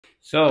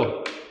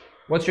So,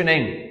 what's your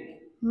name?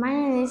 My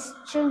name is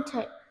Trường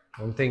Thịnh.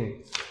 One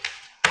thing.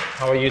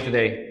 How are you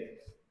today?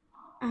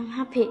 I'm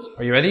happy.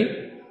 Are you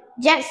ready?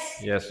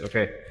 Yes. Yes,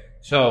 okay.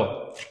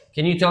 So,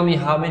 can you tell me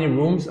how many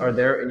rooms are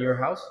there in your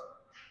house?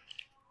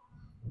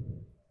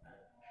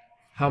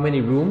 How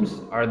many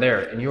rooms are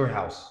there in your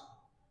house?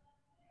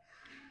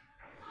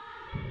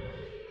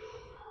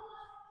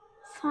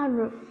 5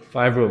 rooms.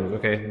 5 rooms,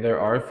 okay. There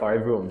are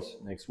 5 rooms.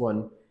 Next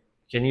one.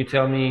 Can you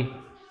tell me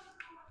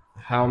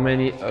how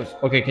many?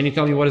 Okay, can you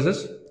tell me what is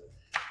this?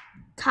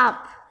 Tub.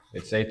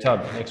 It's a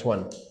tub. Next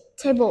one.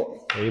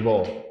 Table.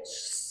 Table.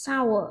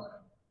 Shower.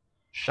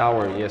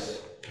 Shower,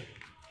 yes.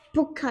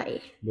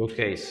 Bookcase.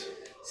 Bookcase.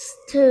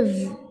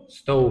 Stove.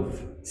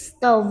 Stove.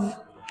 Stove.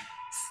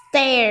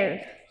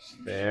 Stair.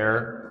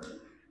 Stair.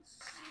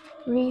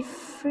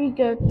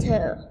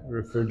 Refrigerator.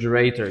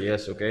 Refrigerator,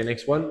 yes, okay.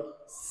 Next one.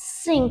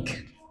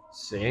 Sink.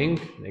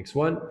 Sink. Next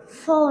one.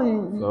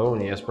 Phone.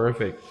 Phone, yes,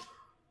 perfect.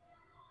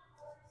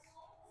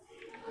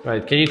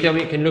 Right, can you tell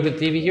me, can you look at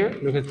TV here?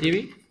 Look at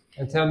TV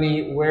and tell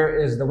me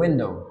where is the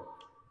window?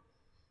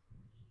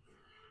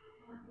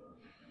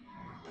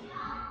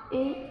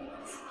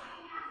 It's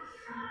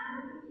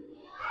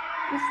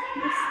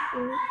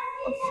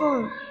a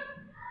phone.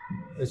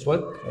 It's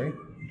what? Sorry.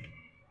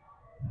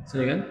 Say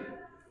it again.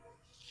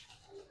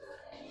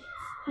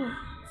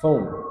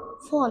 Phone.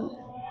 Phone.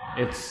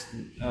 It's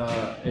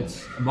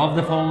above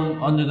the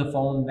phone, under the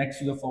phone, next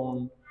to the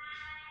phone,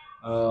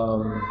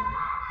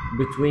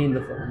 between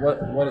the phone.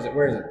 What is it?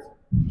 Where is it?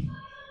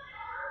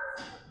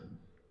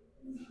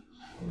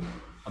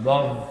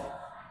 Above,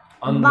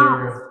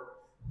 under,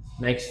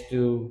 next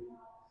to.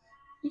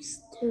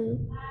 Next to.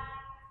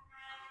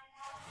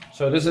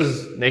 So this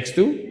is next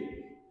to.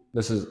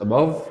 This is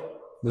above.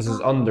 This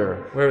is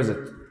under. Where is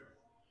it?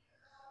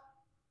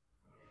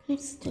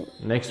 Next to.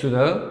 Next to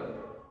the.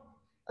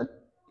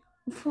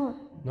 Phone.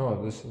 No,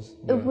 this is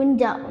A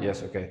window.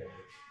 Yes, okay.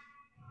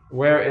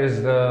 Where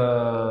is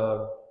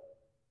the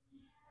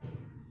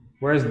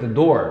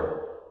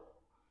door?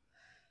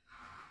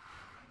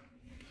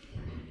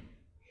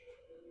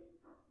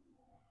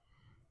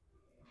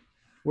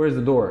 Where's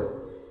the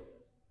door?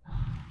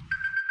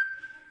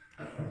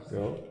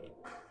 Go.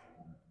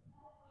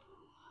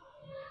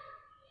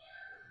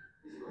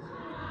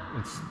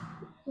 It's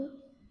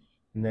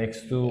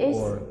next to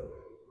or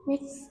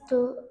Next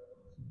to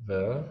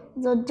the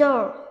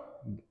door.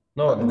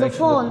 no, The next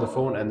phone. to the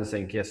phone and the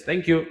sink. Yes,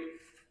 thank you.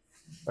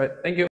 Right, thank you.